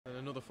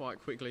another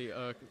fight quickly.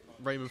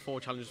 Raymond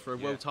 4 challenges for a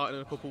world title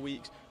in a couple of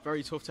weeks.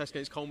 Very tough test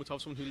against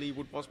Kolmatov, someone who Lee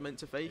Wood was meant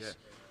to face.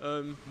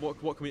 What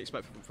can we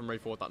expect from Ray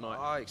Ford that night?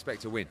 I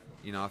expect to win.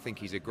 You know, I think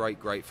he's a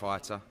great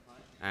fighter,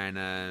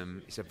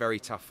 and it's a very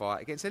tough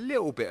fight against a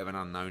little bit of an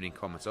unknown in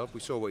Kolmatov.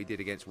 We saw what he did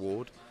against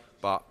Ward,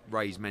 but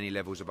Ray's many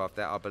levels above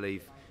that. I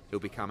believe he'll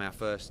become our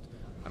first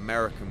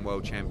American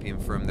world champion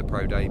from the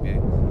pro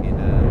debut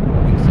in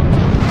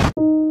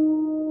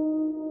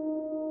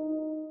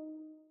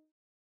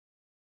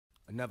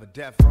Another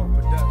Death Row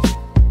production.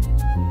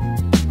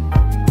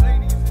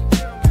 Ladies and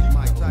gentlemen,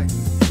 Mike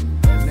Tyson,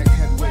 next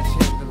heavyweight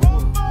champion of the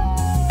world.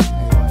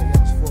 Everybody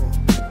else for.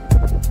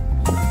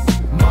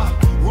 My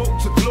road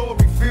to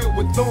glory filled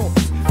with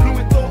thorns.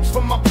 Fluid thoughts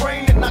from my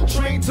brain and I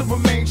trained to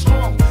remain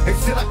strong. They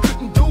said I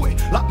couldn't do it,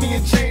 locked me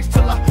in chains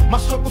till my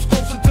circle's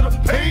closer to the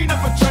pain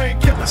of a train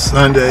killer.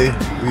 Sunday,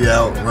 we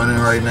out running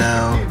right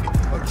now.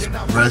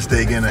 Rest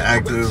day, getting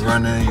active,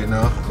 running, you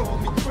know.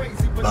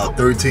 About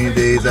 13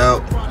 days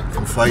out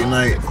from fight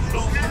night.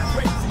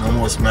 No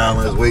more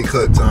smiling. It's weight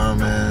cut time,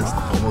 man. It's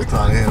almost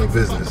time to handle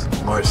business.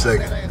 March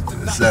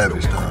 2nd, it's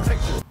Savage time.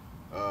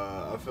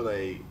 I feel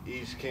like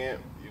each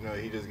camp, you know,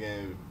 he just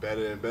getting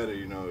better and better,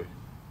 you know.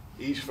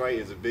 Each fight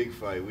is a big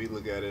fight. We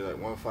look at it like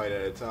one fight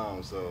at a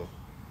time, so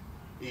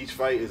each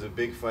fight is a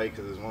big fight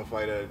because it's one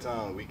fight at a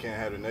time. We can't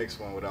have the next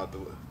one without the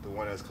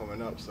one that's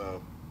coming up,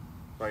 so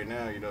right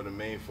now, you know, the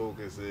main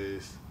focus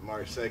is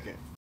March 2nd.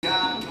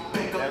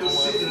 Pick up the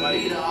shit and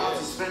lead the house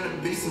and spend a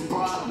decent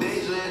pride.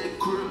 Deja at the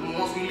crib, and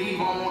once we leave,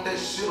 I want that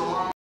shit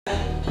around.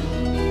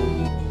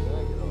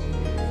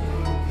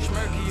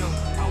 Schmerky,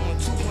 I want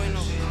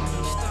 2.0.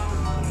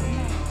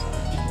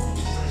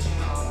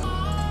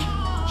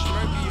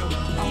 Schmerky,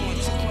 I want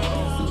 2.0.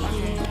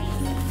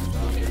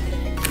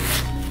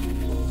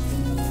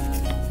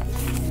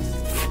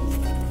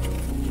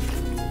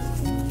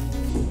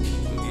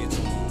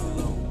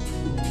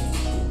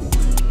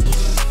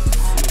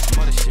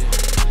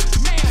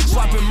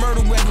 Swapping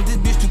murder weapons, this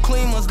bitch too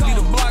clean, must be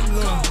the block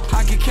gun.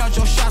 I can count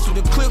your shots with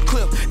a clip,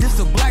 this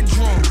a black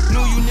drum. Knew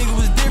you nigga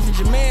was different,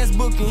 your man's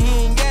booking,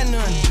 he ain't got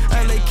none.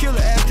 LA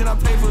killer asked, can I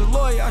pay for the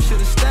lawyer? I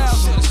should've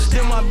stabbed him.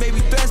 Them my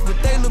baby threats, but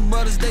they little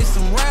brothers, they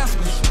some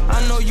rascals.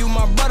 I know you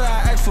my brother,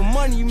 I asked for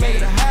money, you made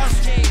it a house.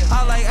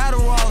 I like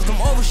Adderalls, them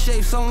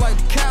overshapes, something like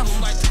the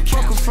capsule.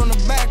 Fuck her from the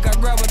back, I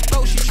grab her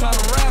throat, she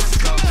tryna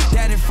wrestle.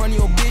 That in front of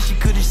your bitch, she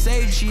could've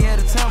saved you, she had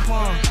a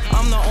tampon.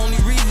 I'm the only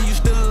reason you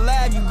still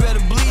alive, you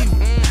better believe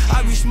it.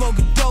 I be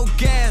smoking dope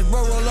gas,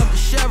 bro, roll up a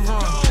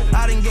Chevron.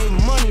 I done gave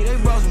them money, they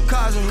brought some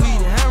cars and weed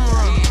and hammer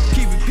on.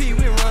 Keep it P,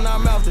 we run our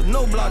mouth to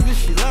no block, this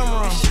shit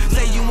lemon.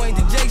 Say you ain't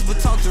the Jakes, but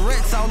talk to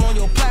Rex out on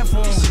your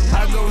platform.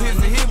 I go hit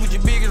for hit with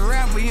your biggest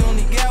rapper, he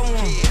only got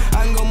one.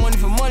 I can go money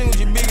for money with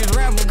your biggest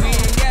rapper, we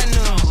ain't got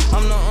none.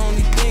 I'm the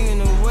only thing in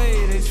the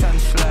way, they tryna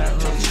slide.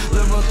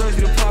 Lil' bro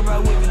thirsty to pop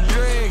out with the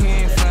drag, he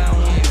ain't found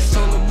one.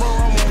 Told the bro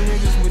I want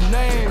niggas with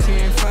names, he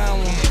ain't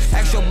found one.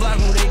 Ask your block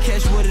when they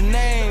catch with a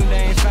name,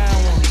 they ain't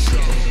found one.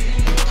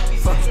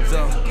 Fuck it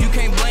though. You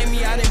can't blame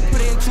me, I didn't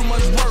put in too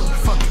much work.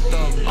 Fuck it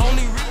though.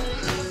 Only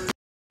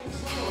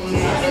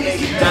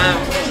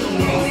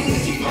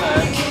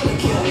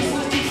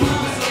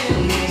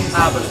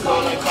I was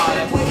going to call it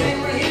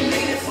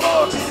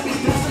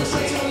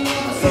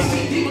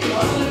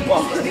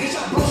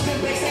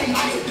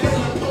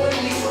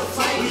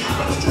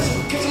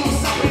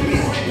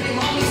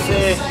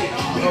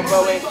no bro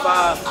ain't 5.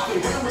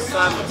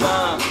 Time for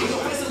time.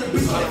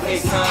 On the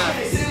big time.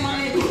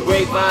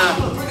 Grapevine.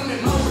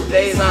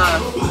 Days on.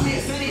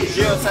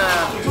 Drill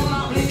time.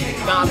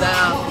 Calm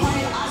down.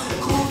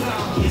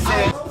 He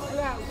said.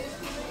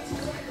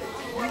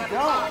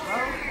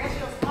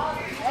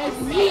 That's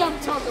me I'm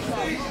talking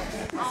about.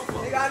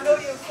 Nigga, I know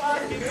you're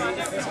fine.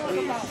 I'm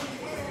talking about.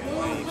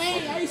 Oh man,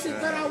 I used to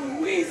thought I was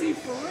Weezy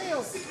for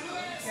real.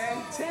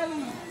 I'm telling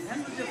you.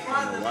 That's what your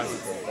father was.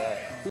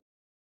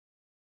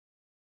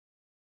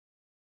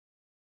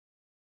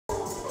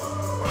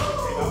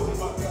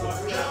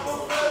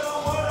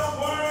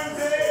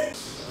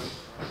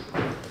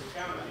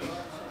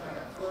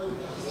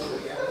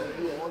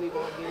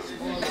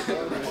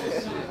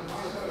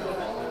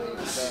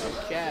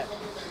 Cat.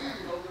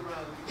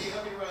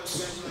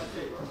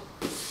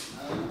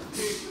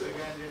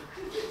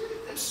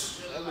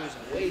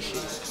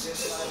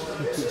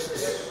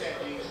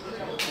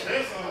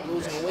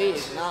 Losing weight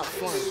is not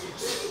fun.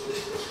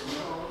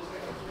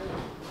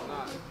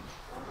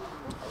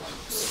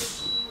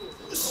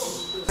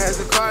 As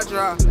the car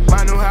drop,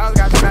 my new house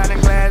got sliding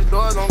glass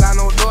doors, don't got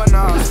no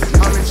doorknobs.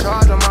 I'm in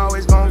charge, I'm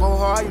always gonna go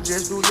hard, you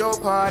just do your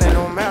part, and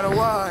no matter what,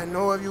 I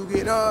know if you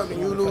get up and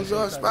you lose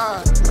your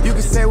spot. You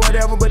can say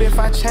whatever, but if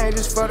I change,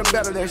 it's for the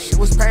better. That shit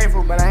was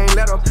painful, but I ain't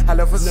let up, I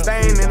left a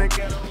stain in the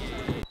ghetto.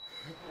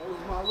 That was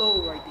my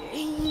load right there.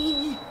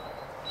 Hey.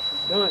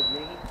 Done,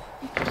 nigga.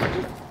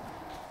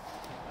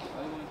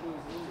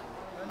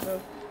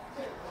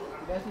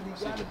 That's what you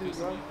gotta do,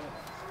 bro.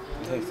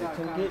 He said,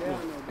 come get me.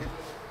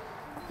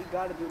 You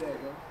gotta do that,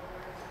 bro.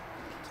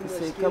 He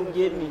said, come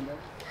get me.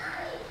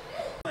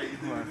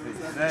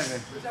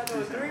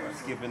 157.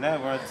 Skipping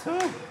that one too.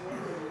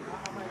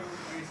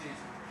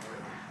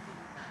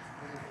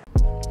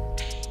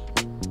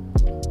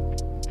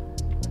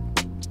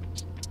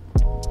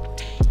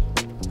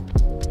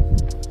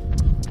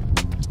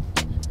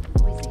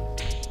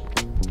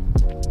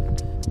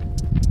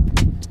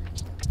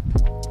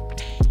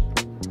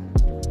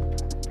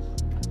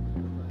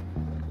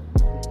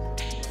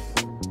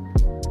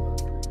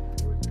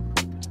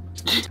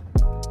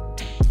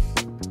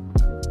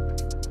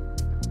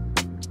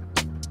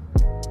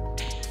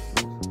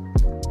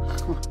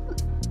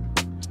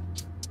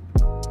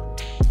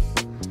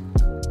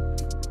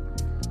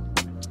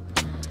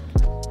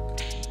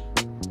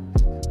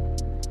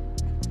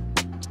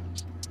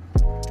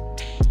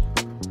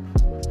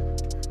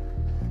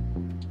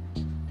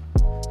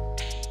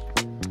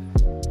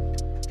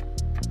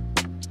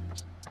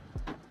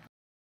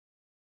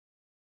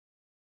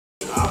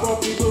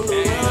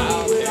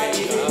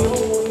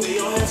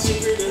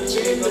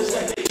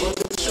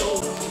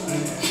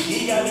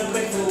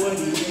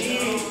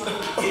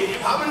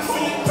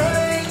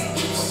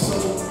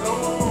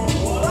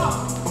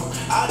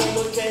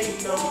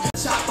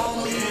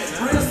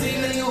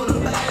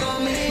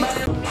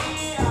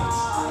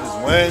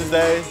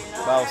 Wednesday,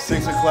 about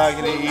 6 o'clock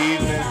in the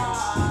evening.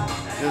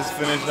 Just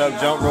finishing up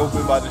jump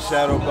roping by the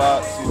shadow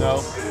box, you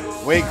know.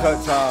 Weight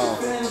cut time.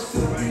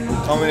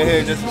 Coming in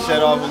here just to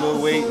shed off a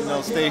little weight, you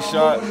know, stay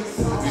sharp. Be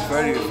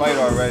ready to fight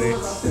already.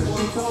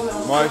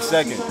 March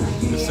 2nd,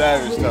 the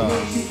Savage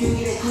time.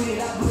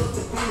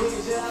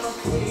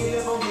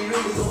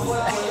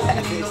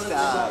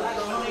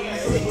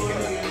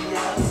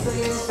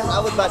 I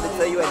was about to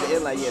tell you at the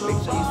end, like, yeah,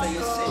 make sure you say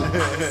your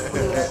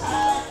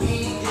shit.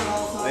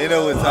 They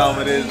know what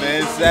time it is,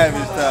 man. It's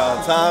Savage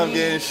time. Time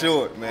getting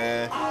short,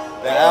 man.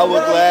 The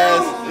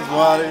hourglass is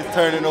while it's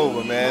turning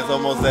over, man. It's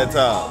almost that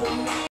time.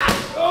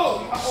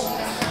 Oh!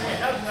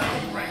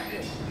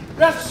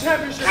 That's the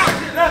championship right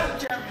there. That's the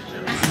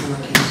championship.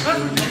 That's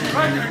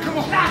right there. Come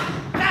on.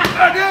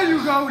 There you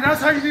go.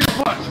 That's how you need to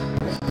punch.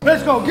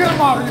 Let's go. Get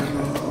him out of here.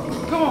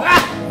 Come on.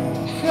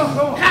 Come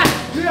on.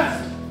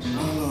 Yes.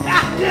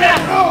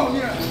 Yeah. Oh,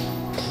 yeah.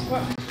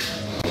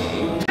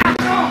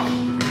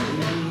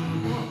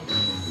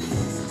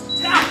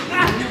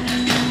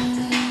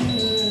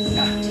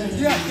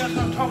 Yes, that's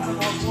what I'm talking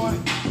about, boy.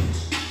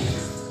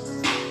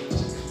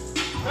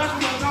 That's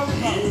what I'm talking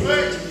about.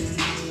 Right.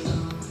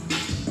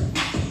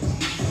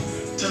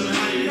 Tell me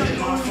how you hit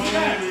my phone,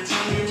 baby.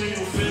 Tell me when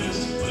you're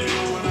finished.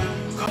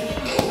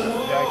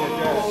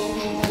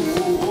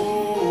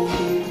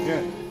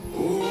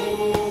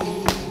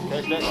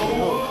 Catch that shit,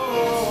 go.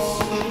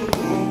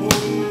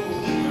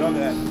 Get on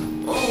that.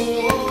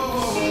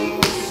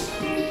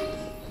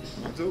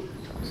 1, 2.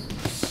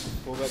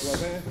 Pull back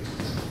left hand.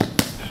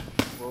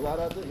 Roll out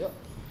there, yep.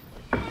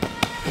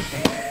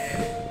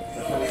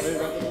 That's how they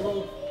back in the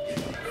roll.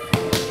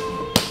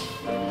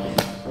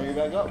 Bring it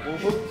back up, boom,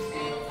 boom.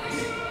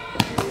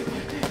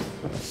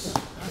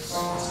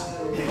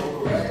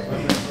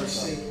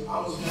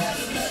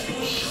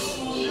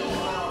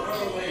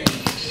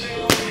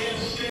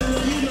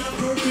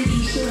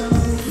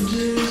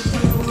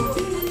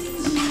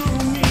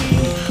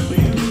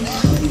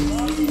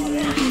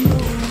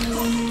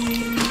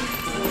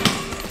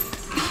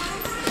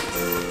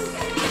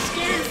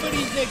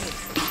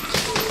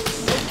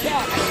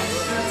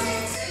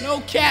 No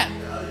cap.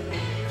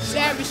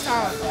 Savage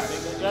time.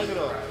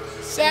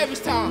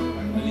 Savage time.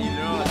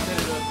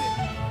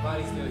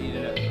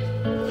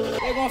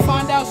 They're gonna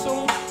find out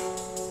soon.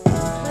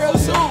 Real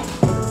soon.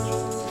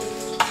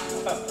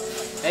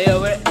 Hey, yo,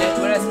 where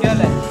that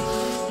scale at?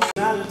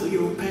 Knowledge to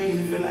your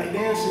pain, feel like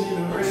dancing in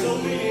the rain.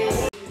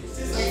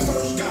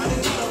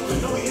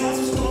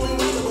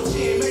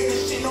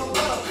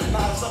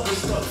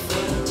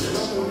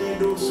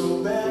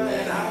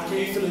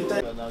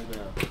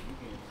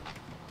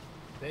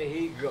 There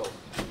he go.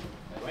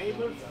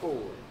 Raymond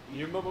Ford.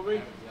 You remember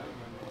me?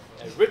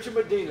 And Richard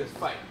Medina's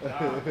fight.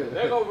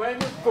 There go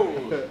Raymond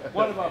Ford.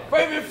 One of my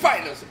favorite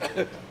fighters.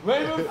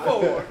 Raymond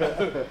Ford.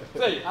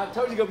 Say, I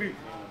told you you're going to be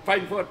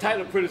fighting for a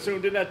title pretty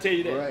soon, didn't I tell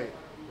you that? Right.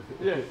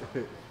 Yeah.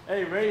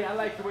 Hey, Ray, I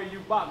like the way you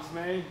box,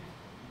 man.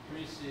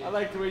 I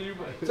like the way you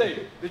box.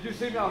 Say, did you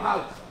see me on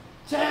house?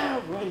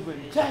 Jab,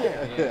 Raymond,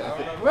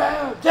 jab.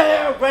 Well,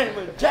 jab,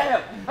 Raymond,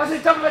 jab. I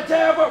said, tell me that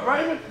jab up,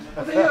 Raymond.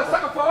 I said, you're a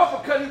sucker for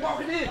uppercut, he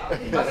walking in.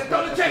 I said,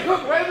 throw the check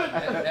hook, Raymond.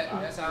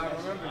 That's how I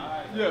remember.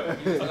 Yeah.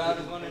 You was the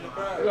loudest one in the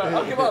crowd. Right.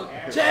 I'll give up.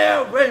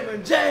 Jab,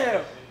 Raymond,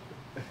 jab.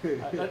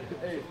 Hey,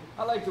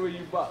 I like the way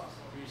you box.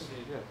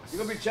 Appreciate it. Yeah.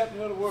 You're going to be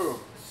champion of the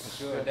world. For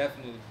sure,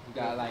 definitely. We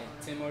got like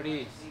 10 more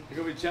days. You're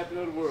going to be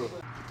champion of the world.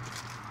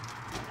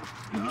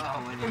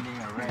 Oh, when they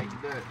need a rag,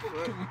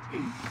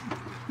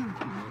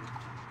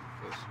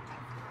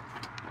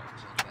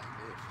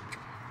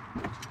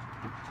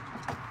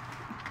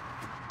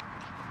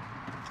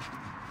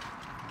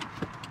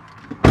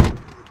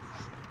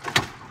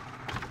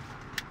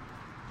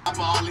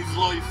 For all these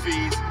lawyer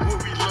fees, we'll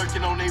be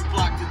lurking on they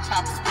block, the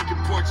chopper speaking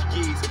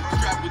Portuguese.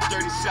 Strapped with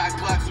 30 shot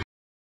Glocks.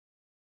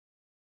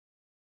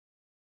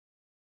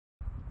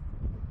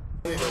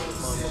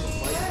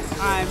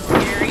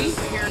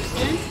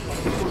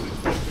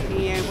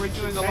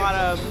 doing a lot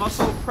of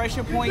muscle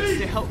pressure points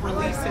to help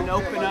release and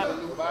open up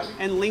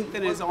and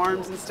lengthen his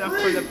arms and stuff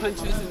for the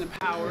punches and the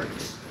power.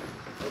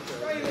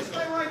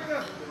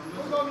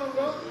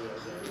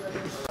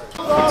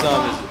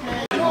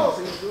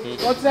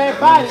 Go to that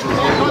body,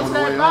 man. Go to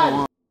that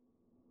body.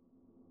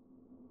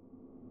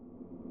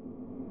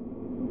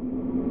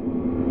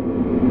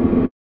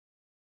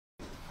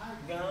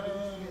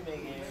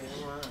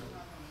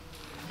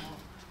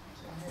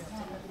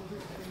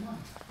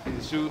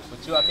 The shoes, for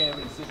two, I can't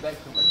really sit back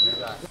too much.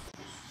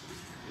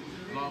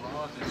 Long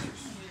arms and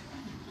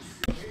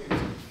shit.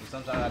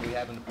 Sometimes I be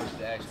having to push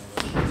the action.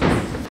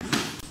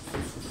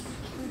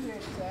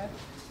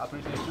 I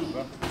appreciate you,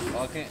 bro.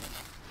 Oh, I can't.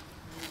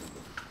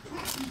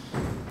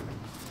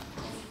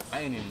 I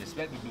ain't even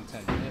expect to do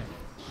 10 today.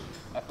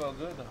 I felt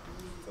good though.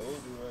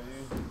 Told you,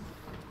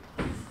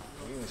 man.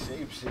 You in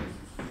shape shit.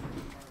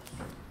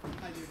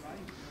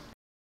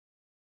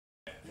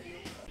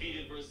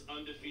 Defeated versus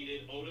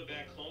undefeated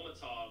Otabek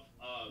Khomatov.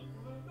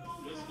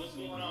 What's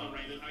going on,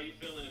 Raymond? How you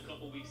feeling a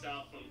couple weeks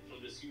out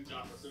from this huge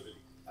opportunity?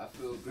 I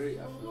feel great.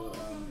 I feel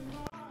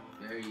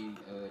very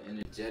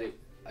energetic.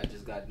 I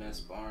just got done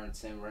sparring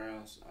 10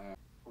 rounds.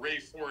 Ray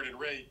Ford, and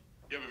Ray,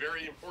 you have a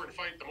very important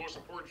fight, the most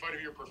important fight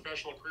of your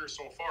professional career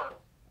so far.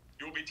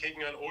 You will be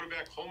taking on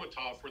Otabek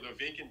Khomatov for the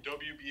vacant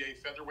WBA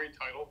featherweight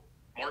title,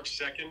 March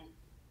 2nd,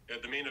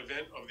 at the main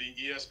event of the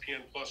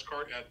ESPN Plus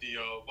card at the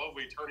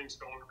lovely Turning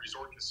Stone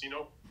Resort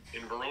Casino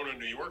in Verona,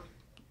 New York.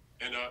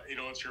 And you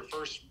know, it's your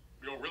first,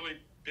 really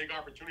big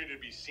opportunity to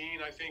be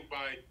seen, I think,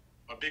 by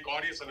a big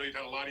audience. I know you've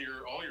had a lot of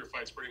all your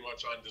fights pretty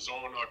much on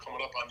DAZN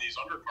coming up on these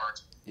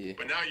undercards. Yeah.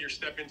 But now you're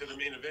stepping into the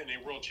main event in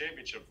a world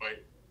championship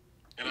fight.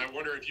 And I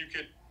wonder if you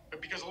could,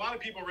 because a lot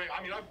of people, Ray,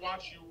 I mean, I've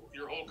watched you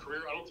your whole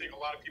career. I don't think a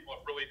lot of people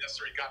have really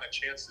necessarily gotten a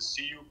chance to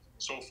see you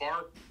so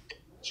far.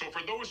 So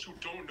for those who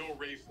don't know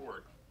Ray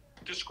Ford,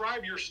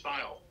 describe your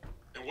style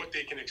and what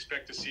they can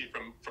expect to see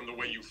from the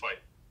way you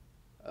fight.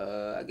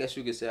 I guess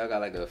you could say I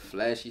got like a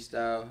flashy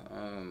style,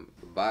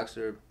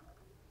 boxer,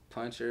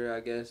 puncher, I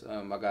guess.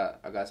 I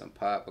got some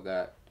pop.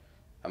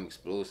 I'm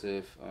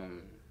explosive,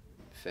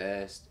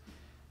 fast.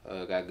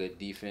 Got good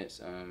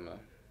defense.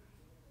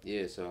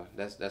 Yeah, so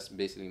that's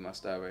basically my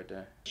style right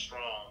there.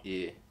 Strong.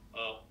 Yeah.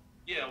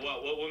 Yeah.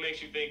 What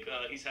makes you think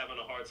he's having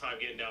a hard time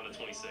getting down to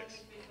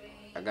 26?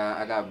 I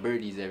got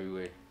birdies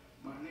everywhere.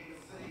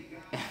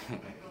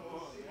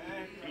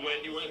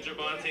 You went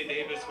Gervonta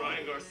Davis,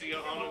 Ryan Garcia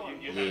on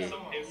him. You had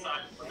some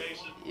inside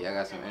information. Yeah, I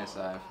got some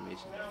inside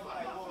information.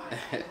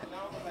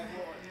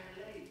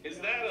 Is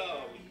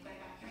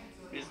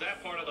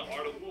that part of the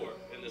art of war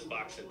in this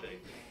boxing thing?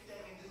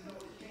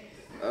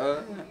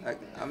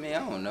 I mean, I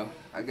don't know.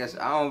 I guess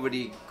I don't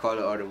really call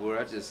it art of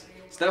war.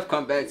 Stuff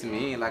come back to me.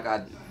 It ain't like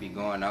I'd be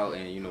going out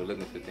and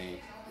looking for things.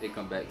 They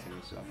come back to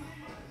me, so.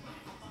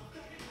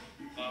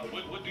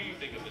 What do you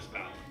think of this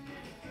power?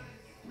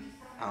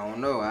 I don't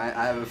know. I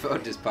haven't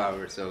felt this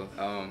power, so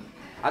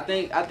I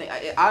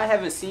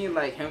haven't seen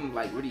like him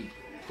like really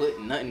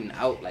put nothing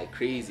out like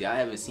crazy. I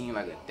haven't seen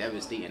like a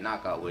devastating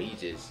knockout where he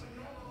just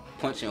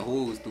punching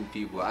holes through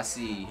people. I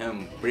see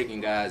him breaking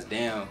guys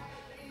down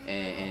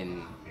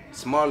and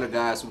smaller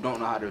guys who don't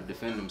know how to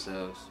defend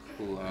themselves.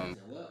 Who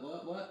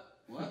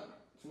What?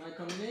 Somebody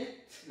coming in?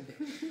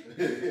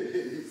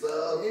 It's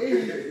all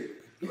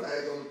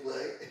flag on the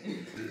play.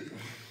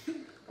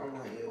 I'm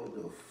like, yo, what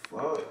the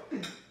fuck? I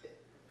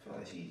feel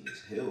like he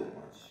just healed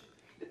my shit.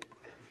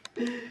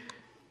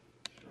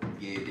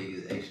 Yeah,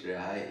 niggas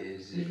extra height and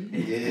shit.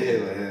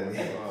 Yeah,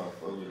 man. Oh,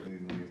 fuck with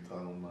these niggas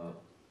talking about.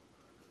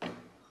 I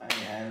ain't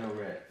had no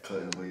rap.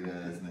 Cutting weight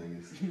ass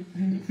niggas.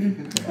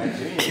 I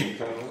ain't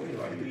cutting weight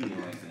like me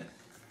like that.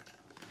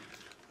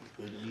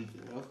 Put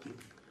anything healthy.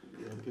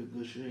 You gotta put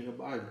good shit in your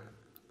body.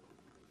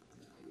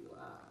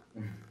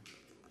 Wow.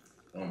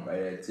 I'm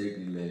right at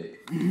turkey leg.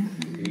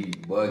 He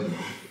bugging.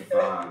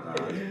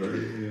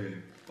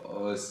 $5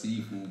 all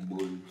seafood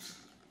bowls.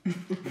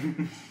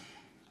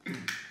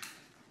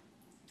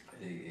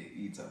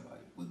 He talking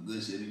about put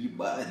good shit in your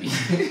body.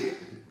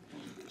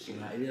 Shit,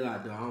 I eat a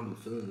lot, though. I don't be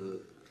feeling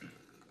good.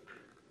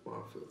 I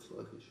feel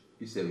sluggish.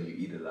 You said when you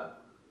eat a lot.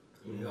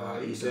 Yeah,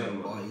 I eat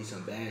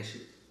some bad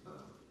shit. I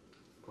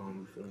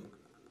don't be feeling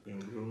in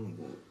the room,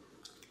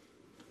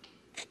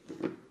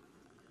 boy.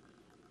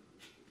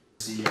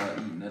 See y'all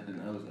eat nothing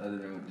else other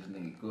than what this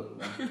nigga cooked,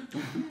 man.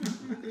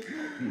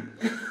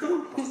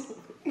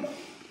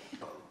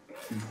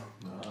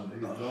 Nah,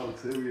 niggas dog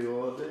cereal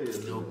all day.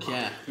 No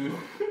cap.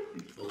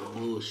 No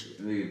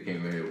bullshit. Nigga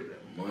came in here with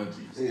that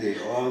munchies. They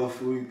ate all the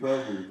fruity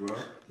pebbles, bro.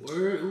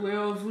 Where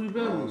all the fruity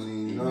pebbles? I don't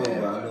even know, but I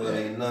know it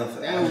ain't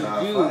nothing. That was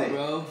you,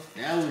 bro.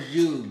 That was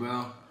you, bro.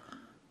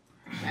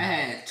 I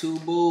had 2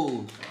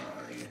 bowls.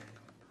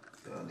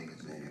 Y'all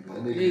niggas ain't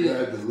That nigga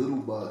grabbed the little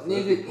box.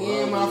 Nigga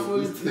in my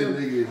fruity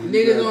pebbles.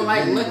 Niggas don't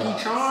like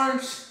Lucky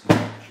Charms.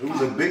 It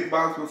was a big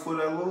box before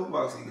that little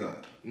box he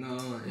got. No,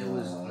 it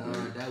was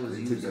that was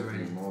used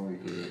already.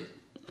 Yeah.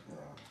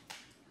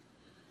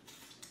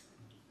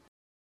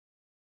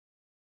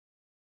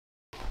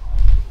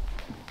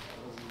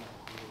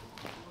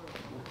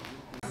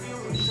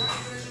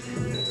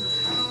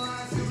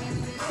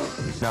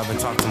 Now I've been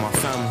talking to my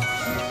family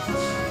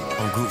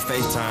on group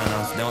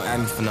FaceTime. They don't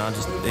ask me for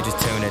nothing. They just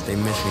tell me that they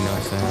miss me. You know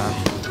what I'm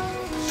saying?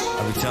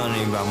 I be telling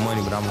them about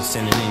money, but I'm gonna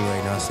send it anyway.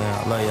 You know what I'm saying?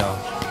 I love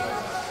y'all.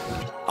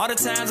 All the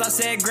times I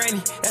said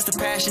granny, that's the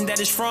passion that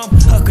it's from.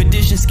 Her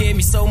condition scared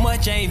me so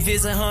much, I ain't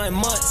visit her in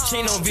months.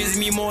 She don't visit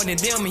me more than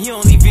them, and he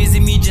only visit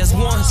me just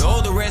once. The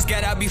older rest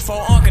got out before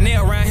Uncle, and they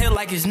around here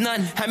like it's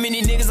nothing. How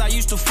many niggas I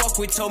used to fuck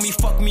with told me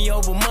fuck me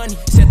over money?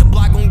 Said the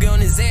block gon' get on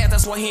his ass,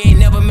 that's why he ain't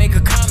never make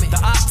a comment.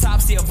 The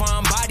autopsy of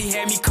Von Body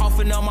had me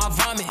coughing on my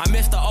vomit. I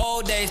miss the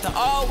old days, the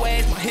old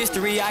ways, my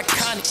history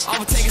iconic. I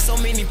was taking so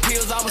many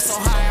pills, I was so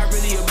high I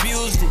really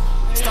abused it.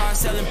 Started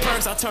selling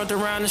perks, I turned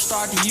around and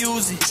started to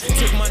use it.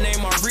 Took my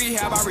name on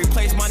rehab, I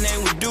replaced my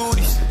name with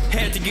duties.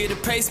 Had to get a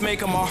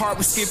pacemaker, my heart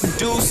was skipping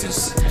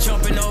deuces.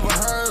 Jumping over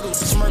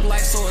hurdles, smirk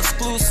like so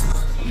exclusive.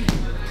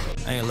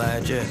 I ain't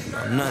lied yet,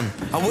 nothing.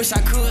 I wish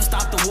I could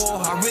stop the war,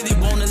 I really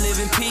wanna live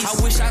in peace.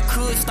 I wish I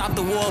could stop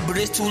the war, but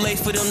it's too late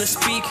for them to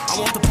speak. I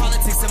want the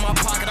politics in my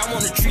pocket, I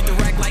wanna treat the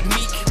rack like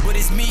meek. But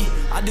it's me,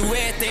 I do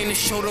everything to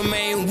show them I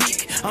ain't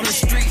weak. I'm the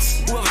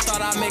streets, whoever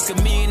thought I'd make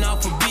 $1 million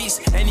off of beats.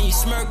 And he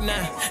smirk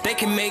now, they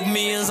can make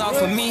millions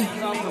off of me.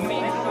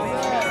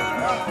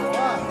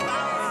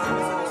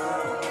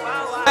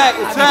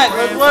 Attack,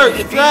 let's work,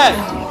 attack.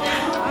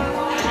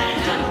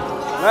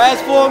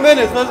 Last 4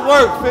 minutes, let's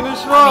work. Finish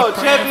strong,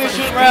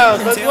 championship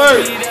rounds, let's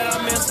work.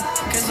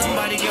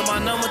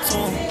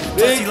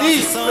 Big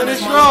D, finish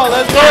strong,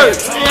 let's work.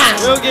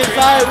 We don't get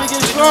tired, we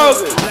get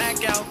stronger.